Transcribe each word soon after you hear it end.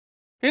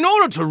In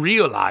order to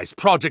realize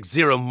Project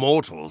Zero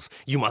Mortals,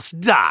 you must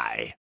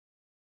die.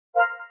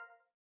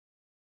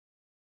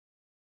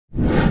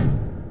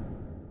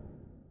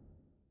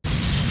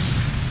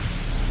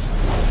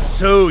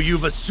 So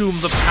you've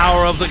assumed the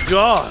power of the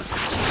gods.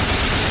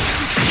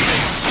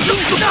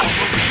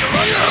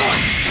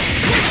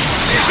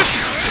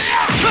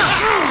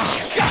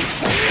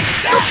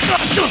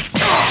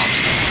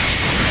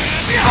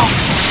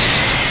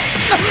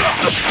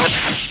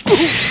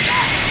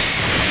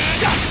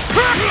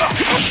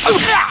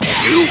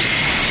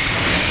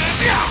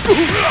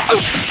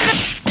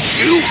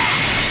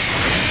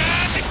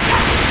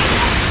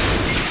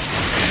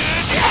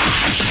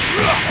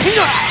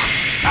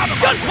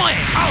 Gunplay!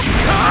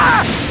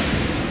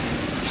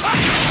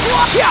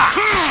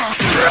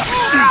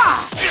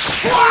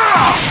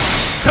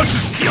 Don't you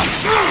steal!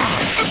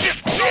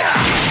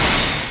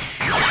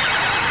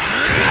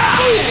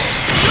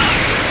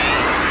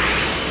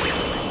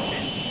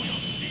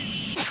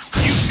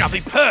 You shall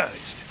be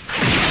purged!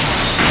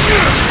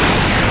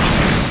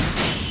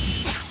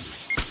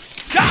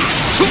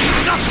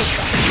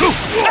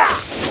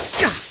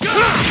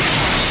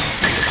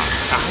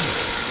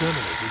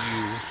 Exterminated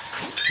you.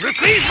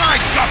 Receive my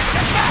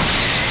judgment!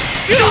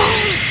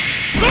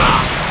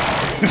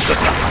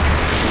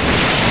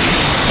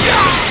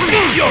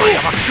 True fury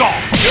of a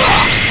god!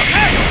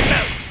 Prepare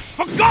yourself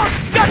for God's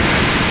judgment!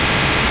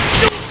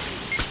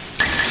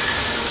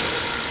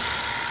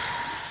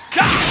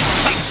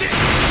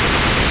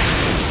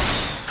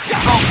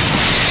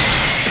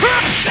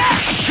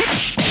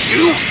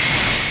 You!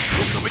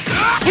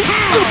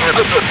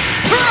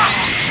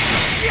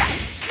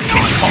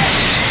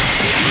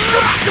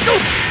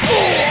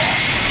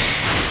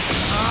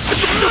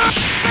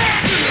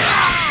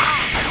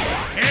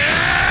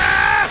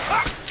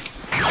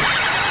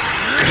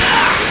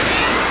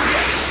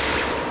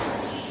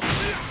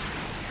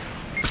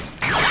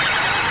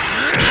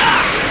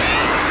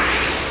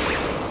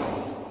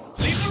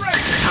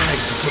 Time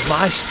to put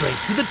my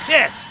strength to the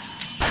test!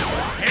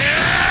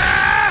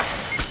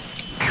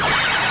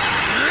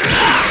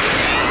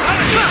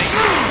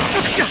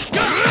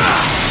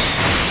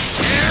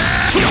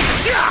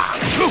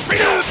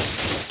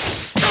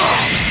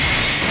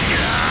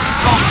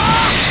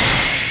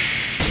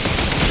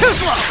 Too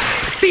slow!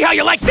 See how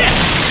you like this!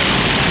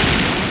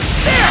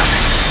 There!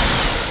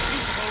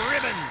 Beautiful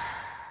ribbons!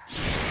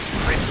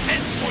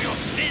 Repent for your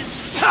sins!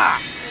 Ha!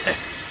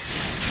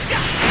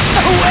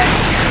 Away!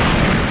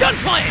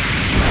 Gunplay!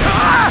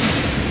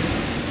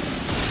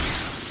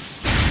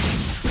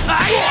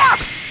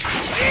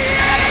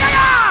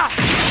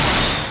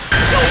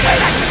 No way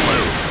I can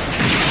lose!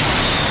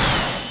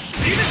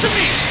 Leave it to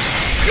me!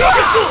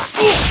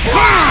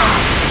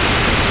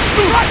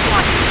 Right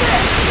like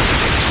this!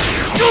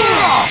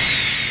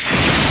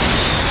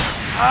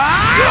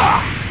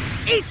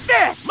 Eat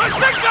this!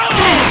 Masenko!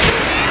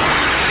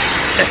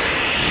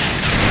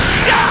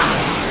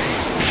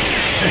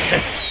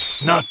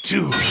 Not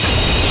too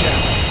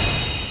shallow.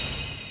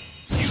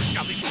 You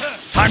shall be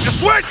purged. Time to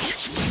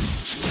switch!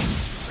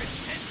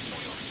 Repent for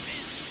your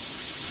sins.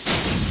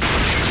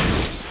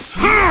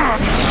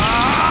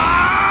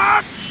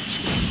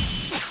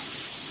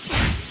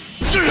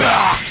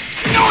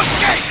 No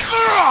escape!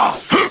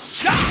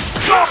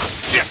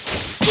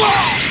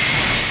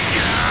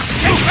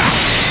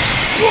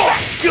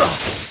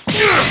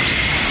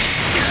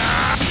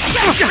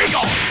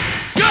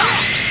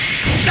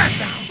 Stand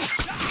down!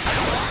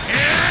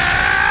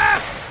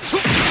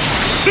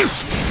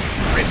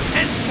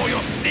 Repent for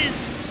your sins!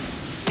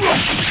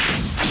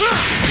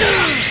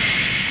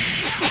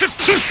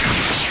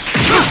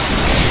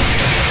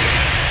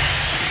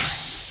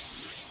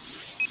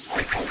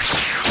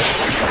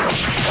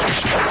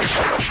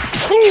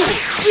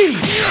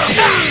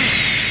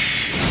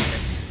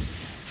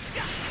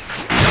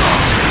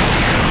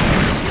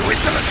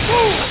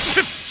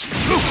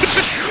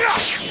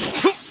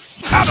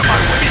 Out of my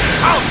way!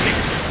 I'll take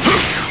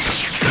this!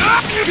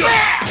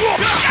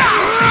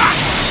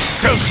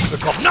 Don't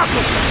look up,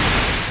 knuckle!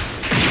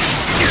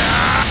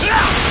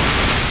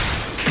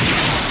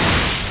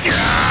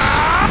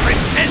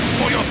 Repent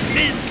for your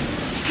sins!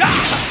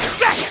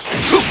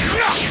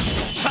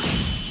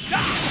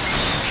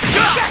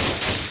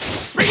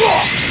 Bring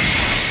off!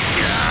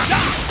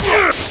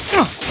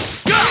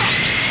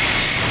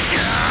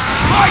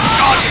 My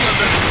judgment!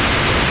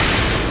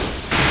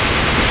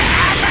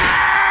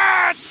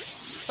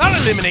 I'll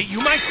eliminate you,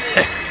 Mike.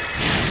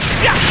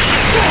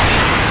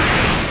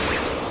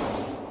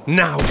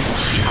 Now you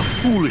see how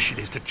foolish it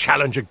is to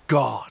challenge a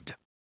god.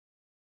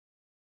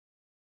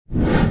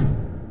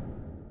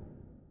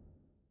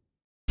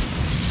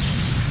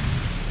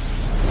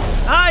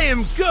 I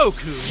am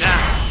Goku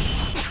now.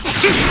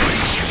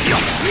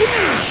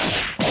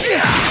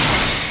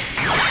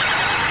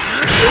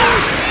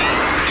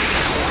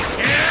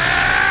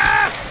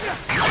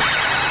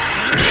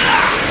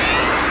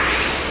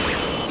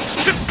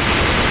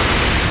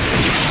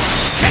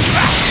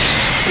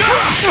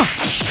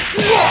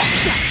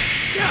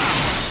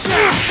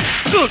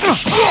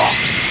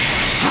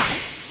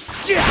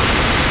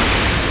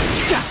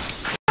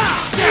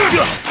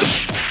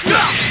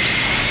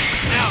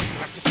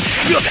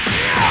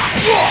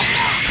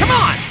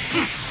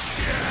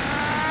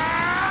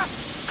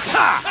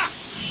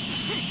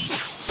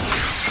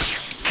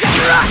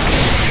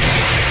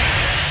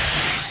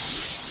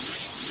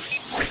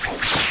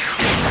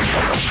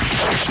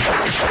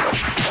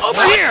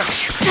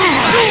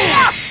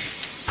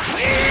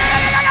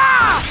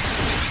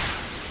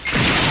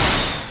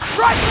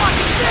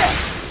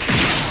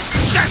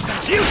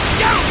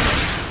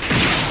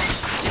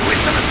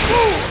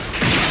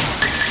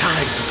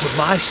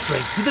 my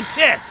strength to the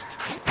test.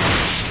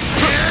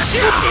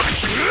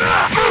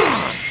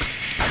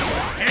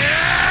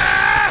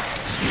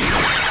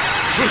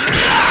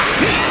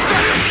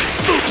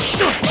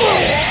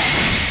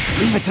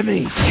 Leave it to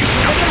me.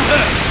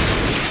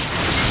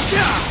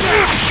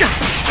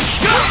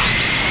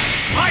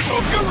 I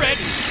hope you're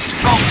ready.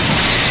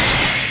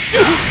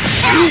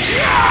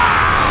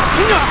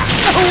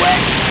 No way!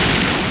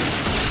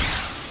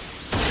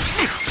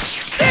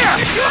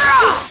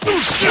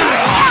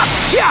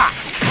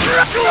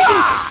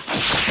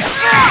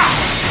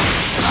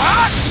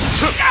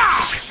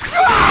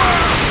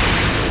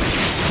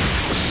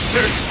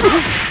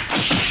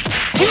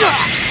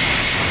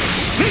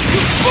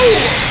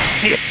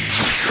 It's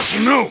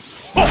no.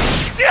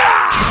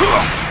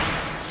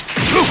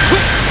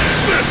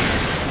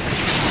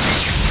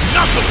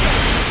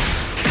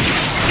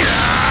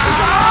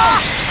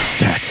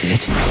 That's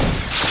it.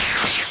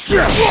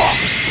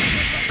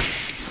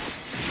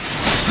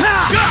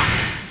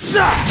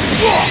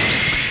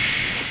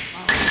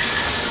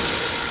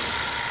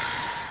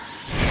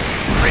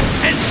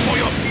 Repent for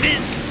your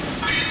sins.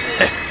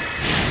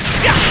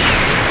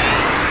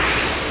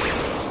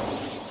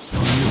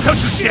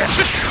 Don't you dare!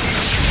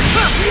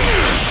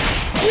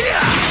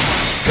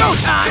 Go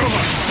time!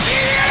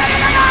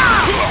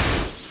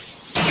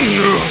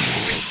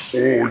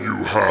 All you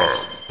have,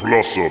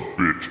 plus a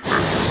bit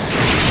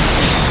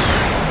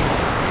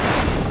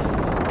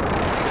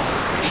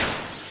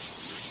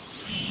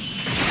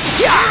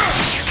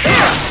extra.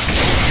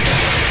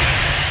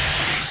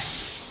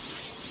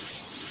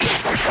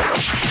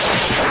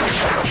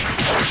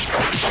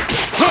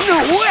 No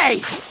way!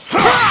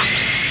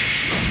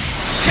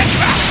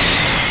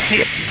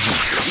 It's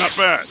not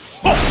bad.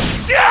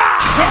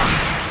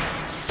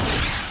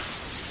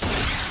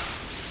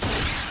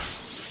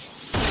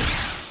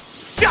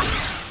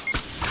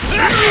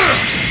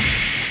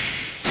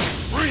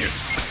 Bring it!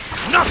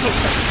 Not so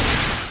bad!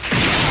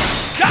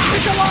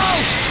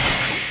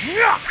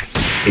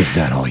 Is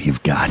that all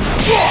you've got?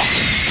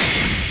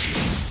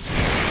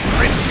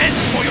 Repent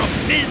for your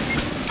sins!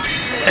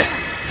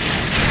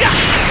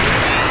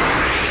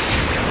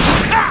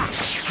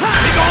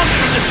 Be gone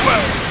from this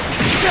world!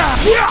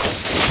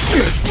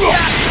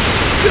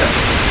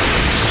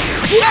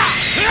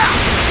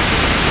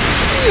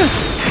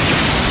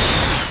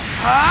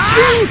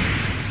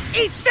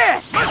 Eat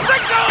this!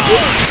 Masenko!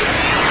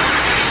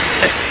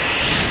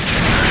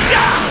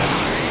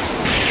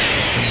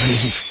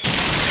 Believe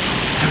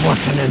that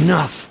wasn't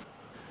enough.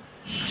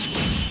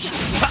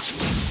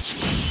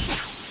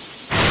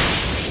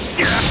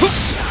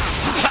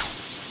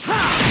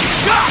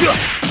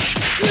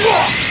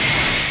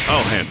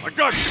 I'll handle it. I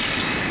got you.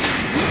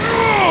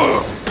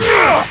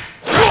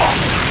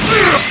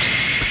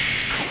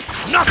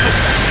 Nothing.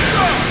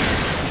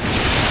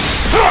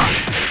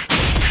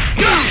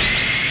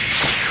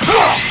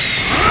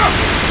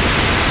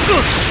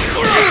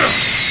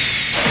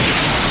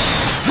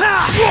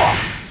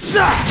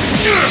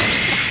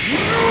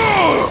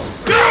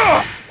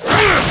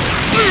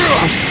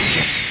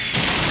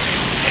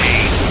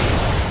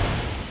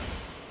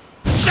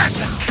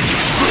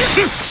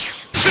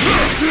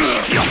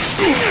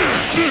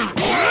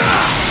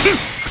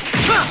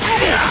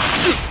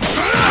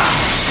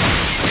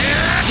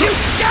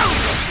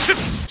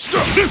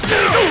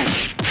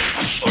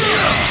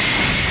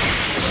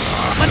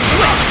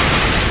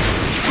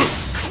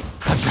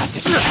 I've got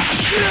this.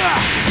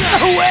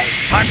 Away!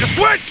 Time to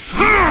switch!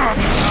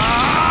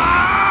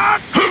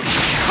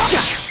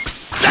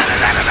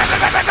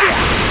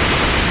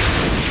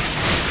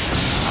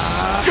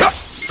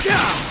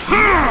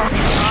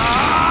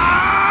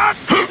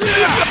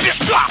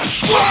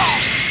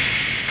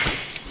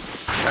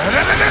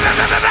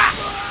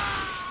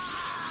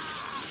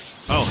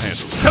 I'll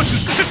handle it. Don't you...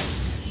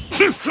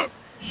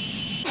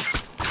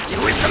 You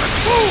insolent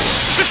fool!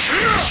 You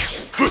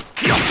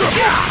scoundrel!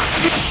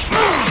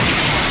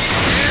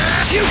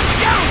 You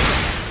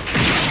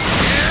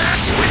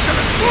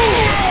insolent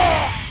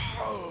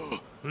fool!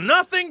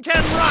 Nothing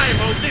can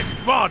rival this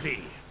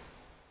body!